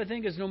Jesus, I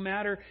think, is no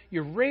matter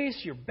your race,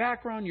 your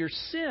background, your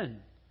sin,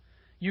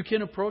 you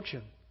can approach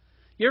Him.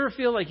 You ever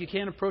feel like you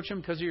can't approach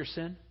Him because of your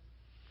sin?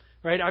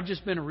 Right? I've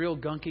just been a real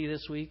gunky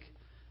this week.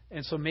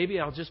 And so maybe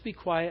I'll just be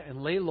quiet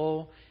and lay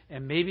low,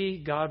 and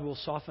maybe God will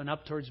soften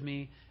up towards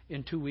me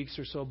in 2 weeks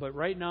or so. But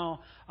right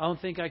now, I don't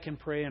think I can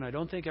pray, and I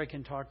don't think I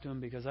can talk to Him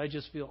because I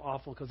just feel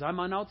awful because I'm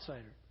an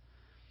outsider.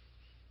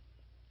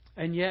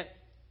 And yet,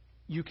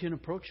 you can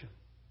approach Him.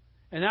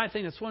 And I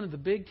think that's one of the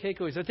big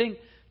takeaways. I think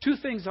two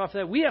things off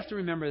that. We have to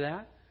remember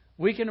that.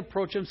 We can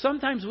approach Him.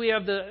 Sometimes we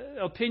have the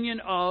opinion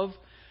of,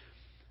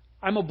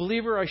 I'm a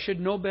believer, I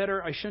should know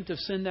better, I shouldn't have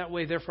sinned that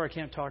way, therefore I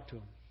can't talk to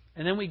Him.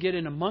 And then we get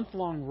in a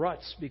month-long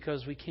ruts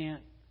because we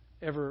can't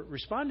ever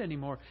respond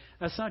anymore.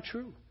 That's not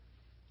true.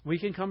 We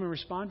can come and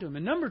respond to Him.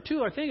 And number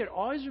two, I think it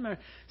always remember,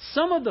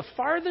 some of the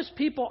farthest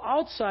people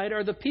outside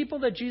are the people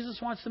that Jesus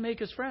wants to make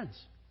His friends.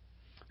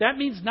 That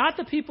means not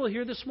the people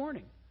here this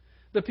morning.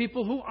 The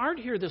people who aren't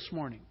here this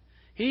morning.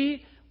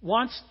 He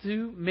wants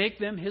to make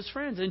them His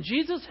friends. And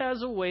Jesus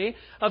has a way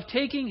of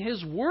taking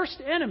His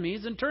worst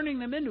enemies and turning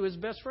them into His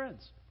best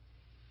friends.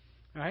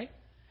 Right?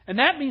 And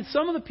that means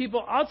some of the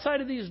people outside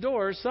of these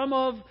doors, some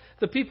of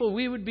the people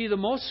we would be the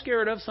most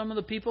scared of, some of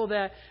the people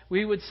that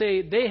we would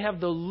say they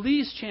have the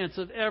least chance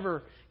of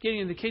ever getting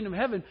in the kingdom of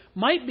heaven,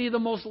 might be the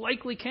most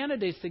likely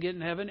candidates to get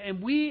in heaven.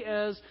 And we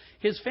as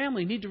His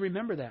family need to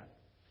remember that.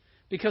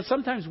 Because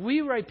sometimes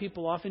we write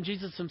people off and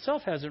Jesus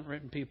Himself hasn't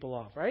written people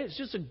off, right? It's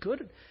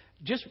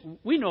just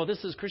we know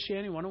this is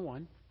Christianity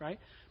 101, right?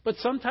 But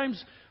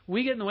sometimes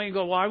we get in the way and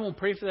go, well, I won't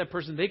pray for that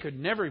person. They could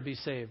never be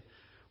saved.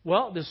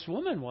 Well, this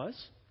woman was.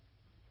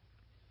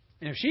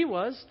 And if she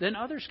was, then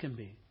others can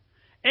be.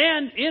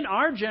 And in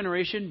our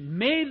generation,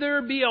 may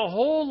there be a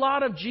whole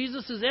lot of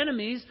Jesus'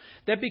 enemies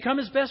that become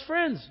His best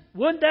friends.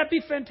 Wouldn't that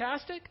be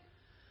fantastic?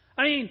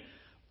 I mean,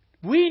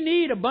 we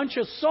need a bunch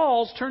of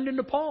Sauls turned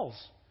into Pauls.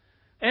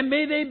 And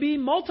may they be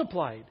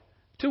multiplied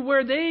to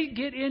where they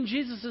get in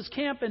Jesus'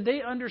 camp and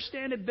they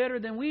understand it better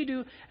than we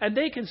do, and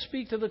they can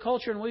speak to the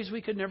culture in ways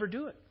we could never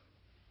do it.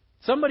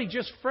 Somebody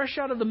just fresh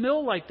out of the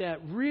mill like that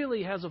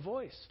really has a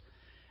voice.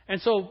 And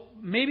so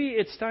maybe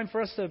it's time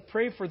for us to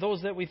pray for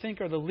those that we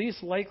think are the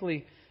least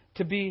likely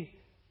to be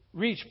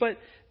reached. But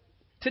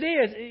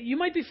today, you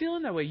might be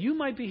feeling that way. You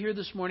might be here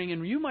this morning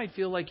and you might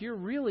feel like you're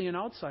really an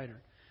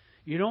outsider.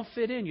 You don't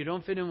fit in. You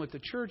don't fit in with the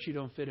church. You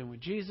don't fit in with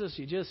Jesus.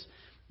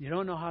 You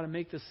don't know how to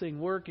make this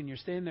thing work. And you're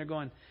standing there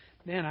going,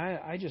 man,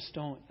 I just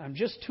don't. I'm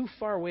just too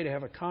far away to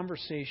have a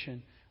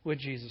conversation with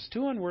Jesus.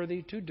 Too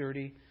unworthy, too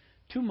dirty,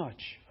 too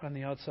much on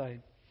the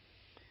outside.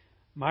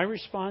 My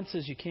response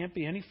is you can't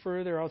be any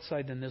further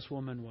outside than this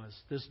woman was,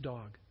 this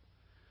dog.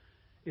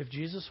 If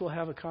Jesus will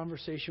have a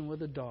conversation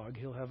with a dog,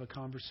 He'll have a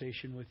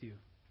conversation with you.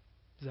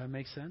 Does that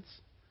make sense?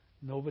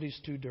 Nobody's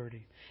too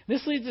dirty.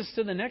 This leads us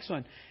to the next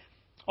one.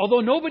 Although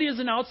nobody is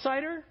an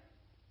outsider,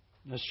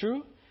 that's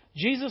true,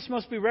 Jesus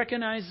must be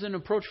recognized and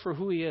approached for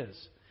who He is.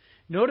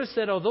 Notice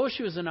that although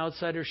she was an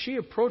outsider, she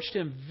approached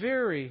Him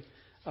very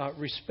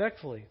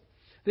respectfully.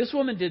 This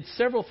woman did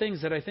several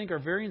things that I think are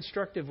very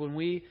instructive when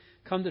we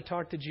come to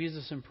talk to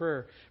Jesus in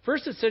prayer.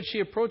 First, it said she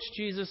approached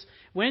Jesus.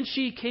 When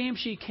she came,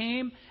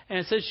 and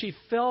it says she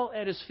fell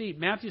at His feet.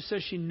 Matthew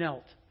says she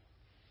knelt.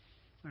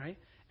 All right?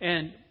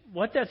 And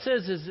what that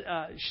says is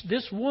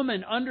this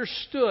woman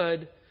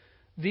understood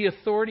the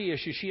authority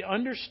issue. She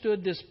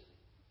understood this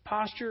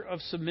posture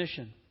of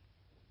submission.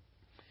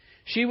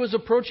 She was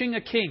approaching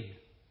a king.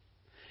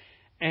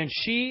 And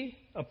she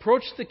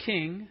approached the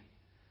king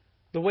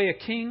the way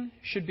a king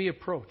should be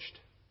approached.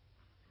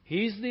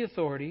 He's the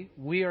authority.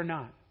 We are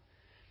not.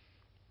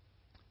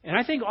 And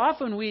I think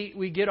often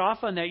we get off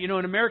on that. You know,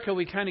 in America,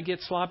 we kind of get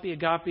sloppy,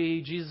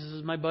 agape, Jesus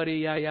is my buddy,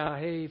 yeah,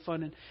 hey,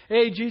 fun, and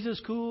hey,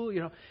 Jesus, cool, you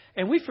know.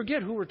 And we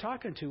forget who we're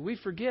talking to. We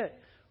forget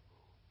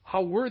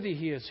how worthy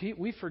He is.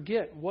 We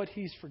forget what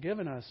He's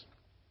forgiven us.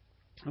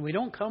 And we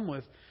don't come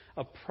with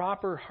a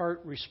proper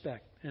heart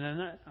respect. And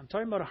I'm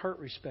talking about a heart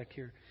respect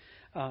here.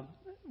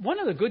 One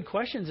of the good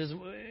questions is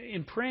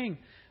in praying,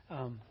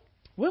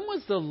 when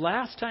was the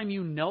last time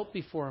you knelt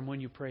before Him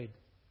when you prayed?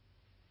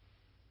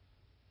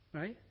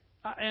 Right?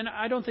 And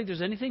I don't think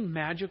there's anything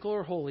magical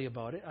or holy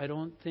about it. I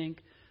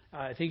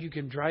think you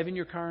can drive in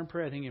your car and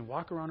pray. I think you can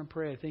walk around and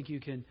pray. I think you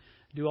can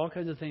do all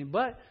kinds of things.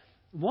 But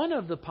one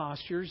of the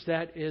postures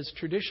that is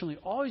traditionally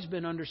always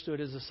been understood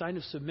as a sign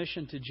of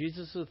submission to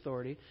Jesus'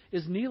 authority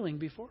is kneeling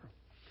before Him.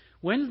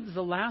 When's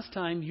the last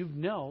time you've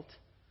knelt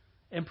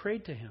and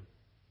prayed to Him?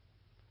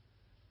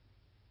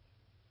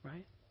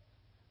 Right?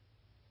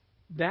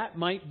 That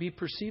might be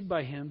perceived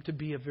by Him to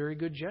be a very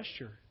good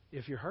gesture,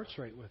 if your heart's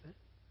right with it.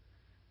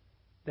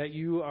 That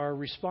you are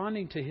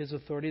responding to His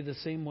authority the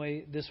same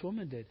way this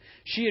woman did.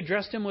 She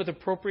addressed Him with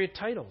appropriate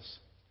titles.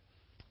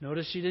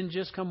 Notice she didn't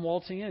just come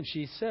waltzing in.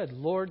 She said,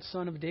 Lord,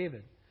 Son of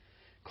David.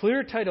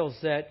 Clear titles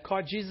that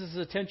caught Jesus'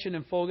 attention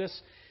and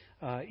focus,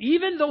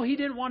 even though He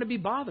didn't want to be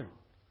bothered.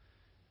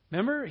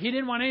 Remember, He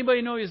didn't want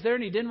anybody to know He was there,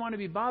 and He didn't want to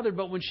be bothered.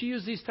 But when she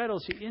used these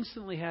titles, she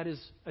instantly had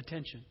His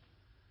attention.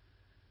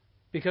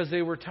 Because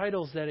they were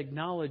titles that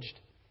acknowledged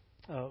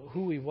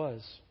who He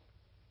was.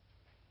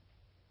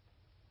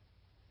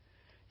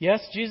 Yes,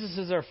 Jesus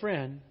is our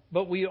friend,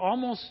 but we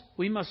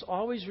must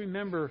always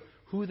remember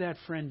who that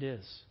friend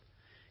is.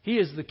 He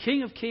is the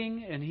King of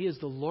Kings and He is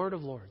the Lord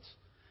of Lords.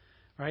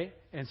 Right?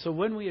 And so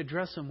when we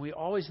address Him, we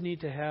always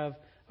need to have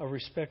a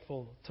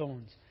respectful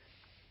tones.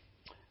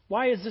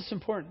 Why is this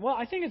important? Well,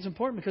 I think it's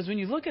important because when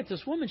you look at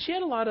this woman, she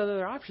had a lot of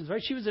other options,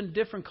 right? She was in a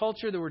different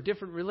culture. There were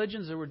different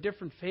religions. There were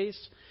different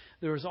faiths.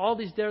 There was all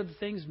these other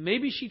things.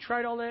 Maybe she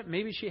tried all that.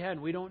 Maybe she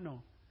hadn't. We don't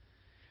know.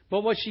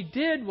 But what she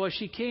did was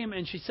she came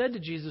and she said to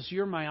Jesus,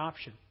 you're my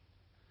option.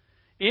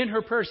 In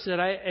her prayer said,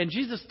 and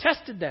Jesus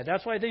tested that.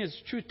 That's why I think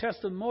it's a true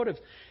test of motive.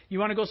 You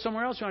want to go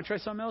somewhere else? You want to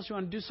try something else? You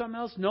want to do something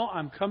else? No,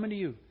 I'm coming to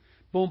you.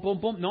 Boom, boom,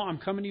 boom. No, I'm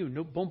coming to you.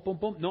 No, boom, boom,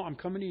 boom. No, I'm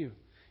coming to you.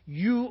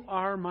 You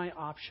are my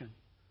option.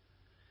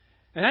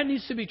 And that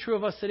needs to be true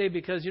of us today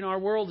because, our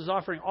world is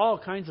offering all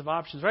kinds of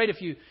options, right?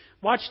 If you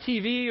watch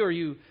TV or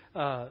you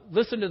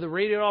listen to the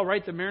radio at all,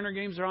 right, the Mariner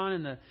games are on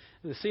and the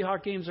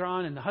Seahawk games are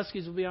on and the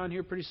Huskies will be on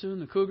here pretty soon,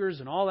 the Cougars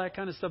and all that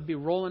kind of stuff will be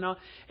rolling out.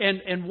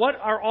 And what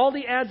are all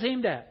the ads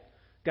aimed at?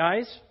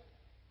 Guys,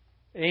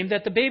 aimed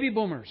at the baby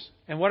boomers.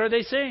 And what are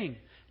they saying?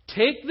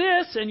 Take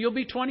this and you'll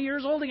be 20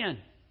 years old again.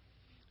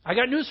 I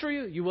got news for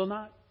you. You will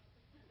not.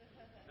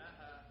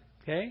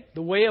 Okay?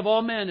 The way of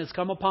all men has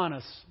come upon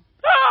us.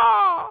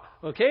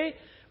 Okay?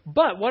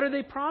 But what are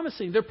they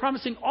promising? They're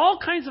promising all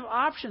kinds of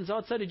options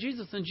outside of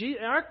Jesus. And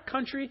our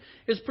country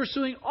is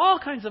pursuing all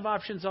kinds of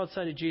options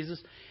outside of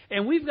Jesus.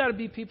 And we've got to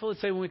be people that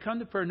say, when we come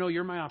to prayer, no,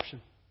 you're my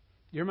option.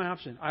 You're my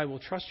option. I will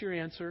trust your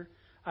answer.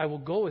 I will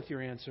go with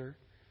your answer.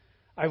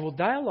 I will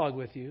dialogue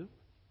with you.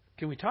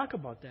 Can we talk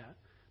about that?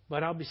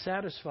 But I'll be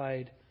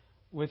satisfied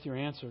with your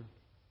answer.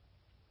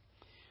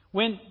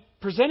 When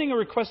presenting a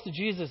request to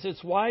Jesus,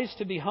 it's wise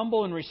to be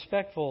humble and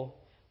respectful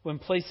when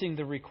placing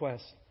the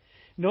request.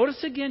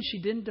 Notice again, she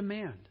didn't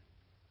demand.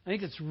 I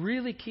think it's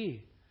really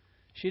key.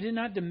 She did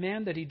not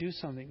demand that He do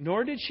something,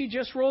 nor did she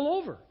just roll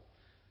over.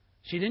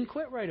 She didn't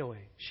quit right away.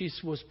 She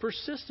was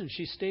persistent.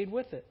 She stayed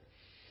with it.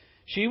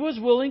 She was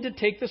willing to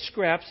take the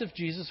scraps if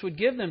Jesus would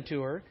give them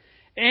to her,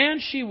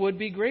 and she would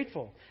be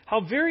grateful.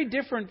 How very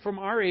different from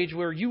our age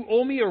where you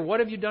owe me or what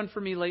have you done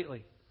for me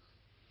lately?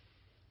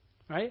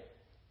 Right?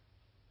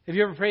 Have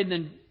you ever prayed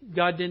and then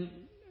God didn't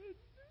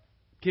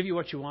give you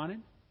what you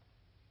wanted?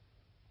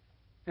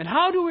 And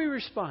how do we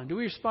respond? Do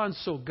we respond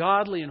so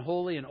godly and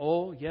holy and,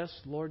 oh, yes,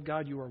 Lord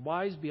God, you are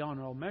wise beyond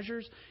all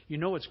measures. You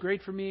know what's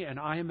great for me and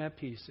I am at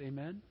peace.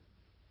 Amen?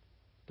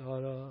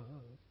 Da-da.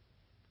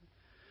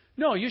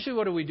 No, usually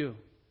what do?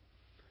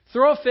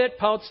 Throw a fit,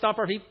 pout, stop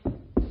our feet.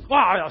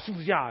 Wow,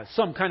 yeah,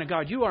 some kind of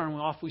God you are, and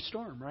off we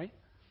storm, right?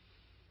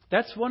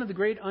 That's one of the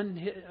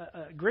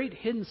great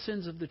hidden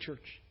sins of the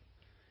church,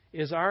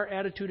 is our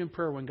attitude in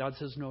prayer when God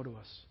says no to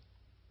us.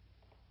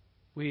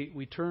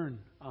 We turn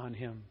on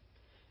Him.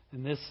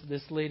 And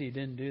this lady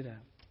didn't do that.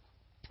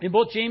 In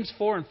both James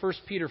 4 and 1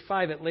 Peter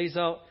 5, it lays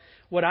out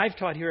what I've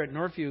taught here at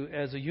Northview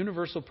as a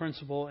universal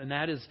principle, and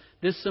that is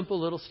this simple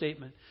little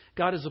statement.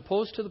 God is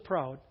opposed to the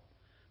proud,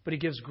 but He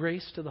gives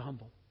grace to the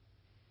humble.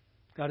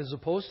 God is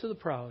opposed to the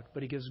proud,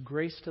 but He gives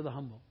grace to the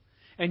humble.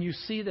 And you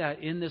see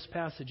that in this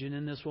passage and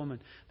in this woman.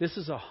 This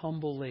is a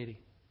humble lady.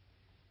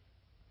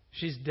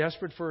 She's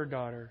desperate for her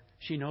daughter.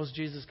 She knows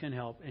Jesus can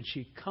help, and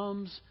she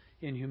comes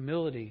in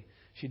humility.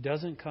 She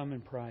doesn't come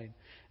in pride.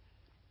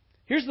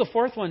 Here's the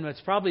fourth one that's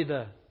probably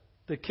the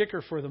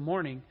kicker for the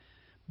morning.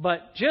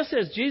 But just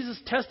as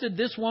Jesus tested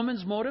this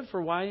woman's motive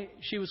for why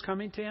she was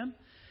coming to Him,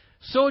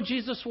 so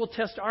Jesus will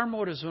test our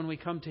motives when we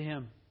come to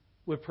Him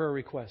with prayer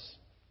requests.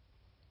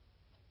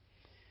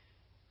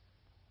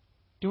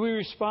 Do we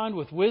respond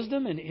with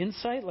wisdom and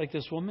insight like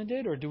this woman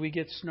did, or do we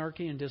get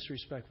snarky and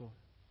disrespectful?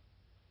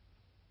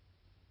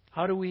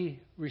 How do we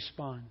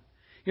respond?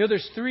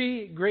 There's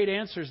three great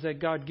answers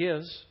that God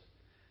gives.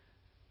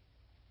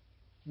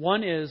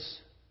 One is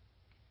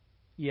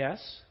yes.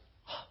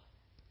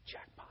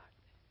 Jackpot.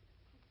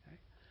 Okay.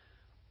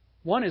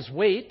 One is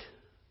wait.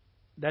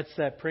 That's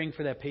that praying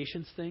for that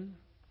patience thing.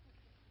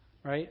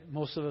 Right?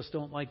 Most of us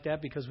don't like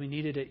that because we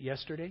needed it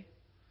yesterday.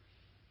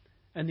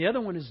 And the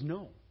other one is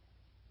no.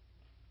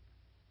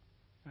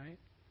 Right?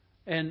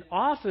 And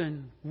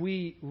often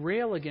we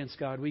rail against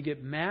God. We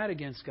get mad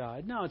against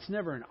God. No, it's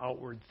never an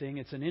outward thing.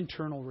 It's an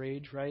internal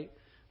rage, right?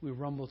 We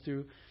rumble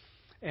through.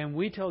 And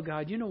we tell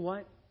God, you know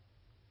what?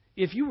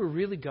 If you were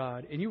really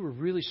God and you were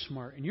really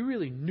smart and you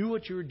really knew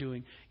what you were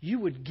doing, you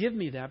would give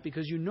me that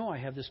because you know I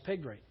have this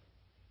pegged right.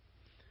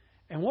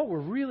 And what we're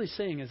really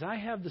saying is I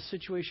have the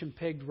situation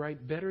pegged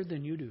right better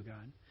than you do,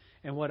 God.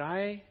 And what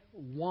I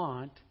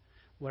want,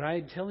 what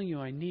I'm telling you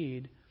I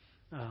need,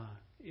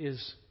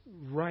 is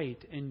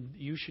right, and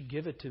you should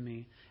give it to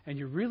me. And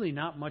you're really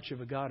not much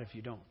of a God if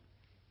you don't.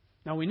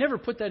 Now, we never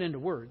put that into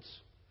words,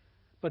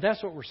 but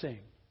that's what we're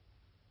saying.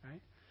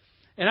 Right?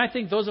 And I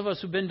think those of us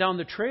who've been down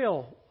the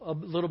trail a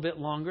little bit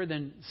longer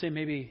than, say,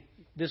 maybe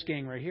this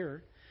gang right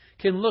here,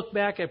 can look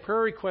back at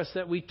prayer requests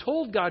that we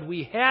told God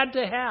we had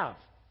to have.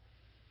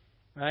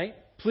 Right?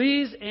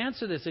 Please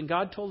answer this. And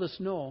God told us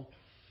no.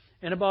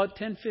 And about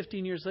 10,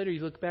 15 years later,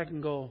 you look back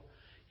and go,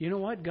 you know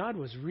what? God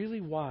was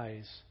really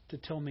wise to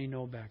tell me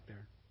no back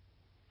there.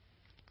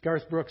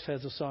 Garth Brooks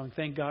has a song,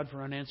 Thank God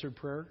for Unanswered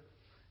Prayer.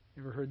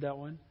 You ever heard that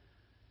one?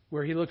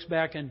 Where he looks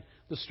back and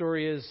the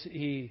story is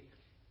he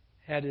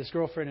had his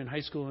girlfriend in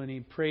high school and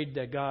he prayed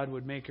that God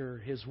would make her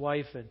his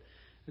wife, and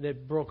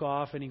that broke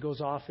off, and he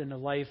goes off into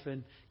life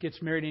and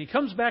gets married, and he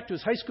comes back to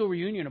his high school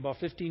reunion about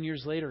 15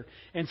 years later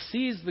and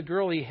sees the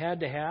girl he had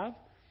to have,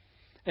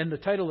 and the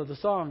title of the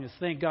song is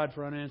Thank God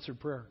for Unanswered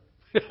Prayer.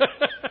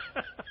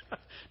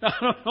 Now,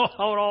 I don't know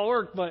how it all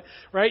worked, but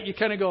right, you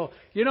kind of go,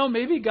 you know,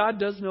 maybe God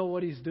does know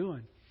what he's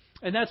doing.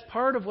 And that's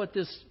part of what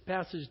this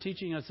passage is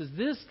teaching us, is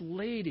this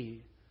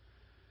lady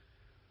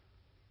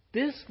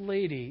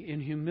in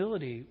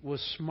humility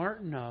was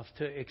smart enough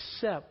to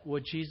accept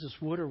what Jesus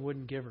would or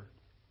wouldn't give her.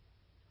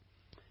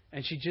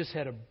 And she just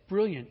had a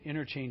brilliant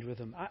interchange with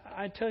him.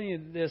 I tell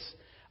you this,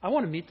 I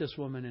want to meet this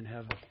woman in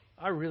heaven.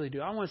 I really do.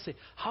 I want to say,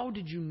 how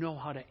did you know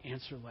how to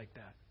answer like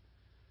that?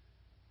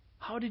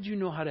 How did you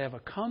know how to have a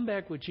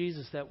comeback with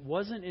Jesus that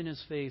wasn't in his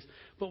face,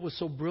 but was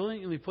so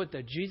brilliantly put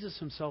that Jesus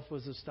himself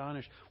was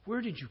astonished?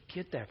 Where did you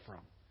get that from?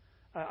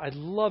 I'd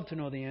love to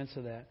know the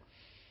answer to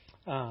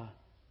that.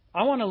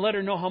 I want to let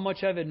her know how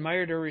much I've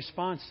admired her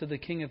response to the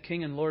King of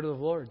Kings and Lord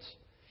of Lords,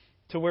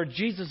 to where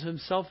Jesus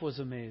himself was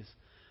amazed.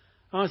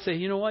 I want to say,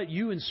 you know what?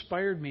 You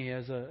inspired me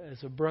as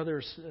a brother,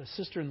 a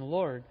sister in the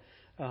Lord.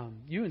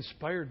 You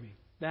inspired me.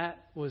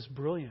 That was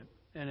brilliant,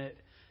 and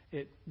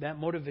that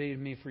motivated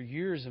me for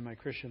years in my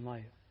Christian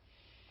life.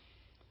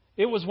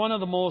 It was one of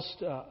the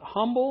most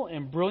humble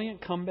and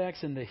brilliant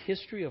comebacks in the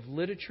history of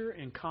literature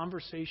and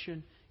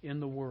conversation in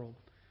the world.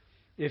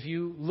 If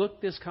you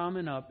look this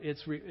comment up,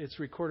 it's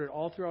recorded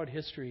all throughout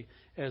history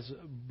as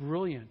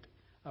brilliant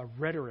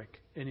rhetoric.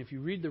 And if you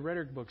read the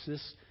rhetoric books,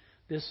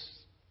 this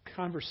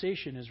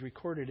conversation is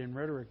recorded in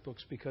rhetoric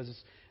books because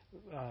it's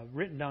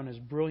written down as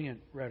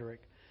brilliant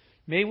rhetoric.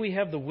 May we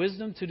have the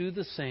wisdom to do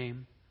the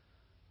same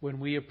when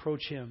we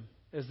approach him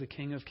as the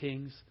King of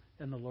Kings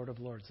and the Lord of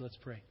Lords. Let's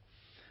pray.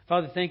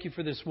 Father, thank you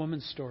for this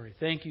woman's story.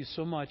 Thank you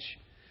so much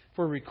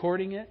for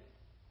recording it.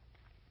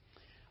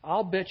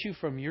 I'll bet you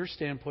from your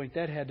standpoint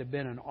that had to have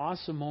been an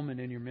awesome moment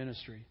in your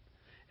ministry.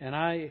 And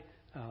I,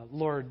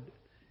 Lord,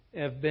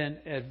 have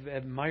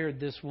admired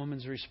this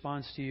woman's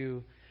response to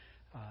you.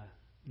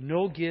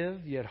 No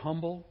give, yet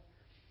humble,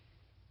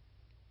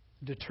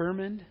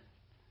 determined,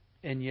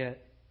 and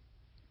yet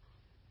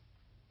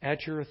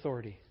at your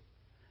authority.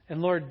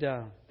 And Lord,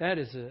 that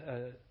is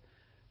a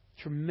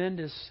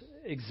tremendous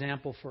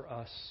example for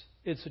us.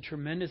 It's a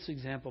tremendous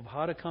example of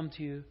how to come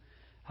to you,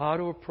 how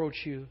to approach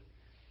you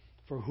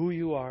for who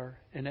you are,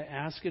 and to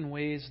ask in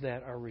ways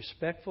that are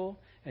respectful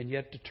and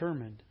yet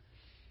determined,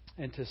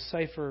 and to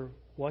cipher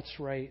what's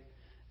right.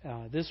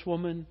 This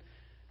woman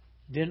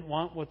didn't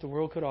want what the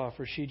world could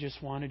offer. She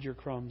just wanted your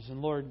crumbs.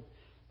 And Lord,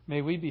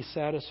 may we be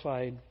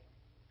satisfied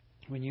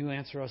when you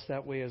answer us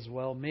that way as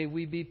well. May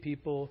we be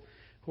people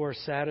who are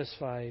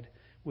satisfied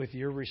with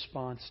your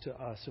response to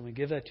us. And we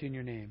give that to you in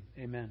your name.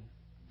 Amen.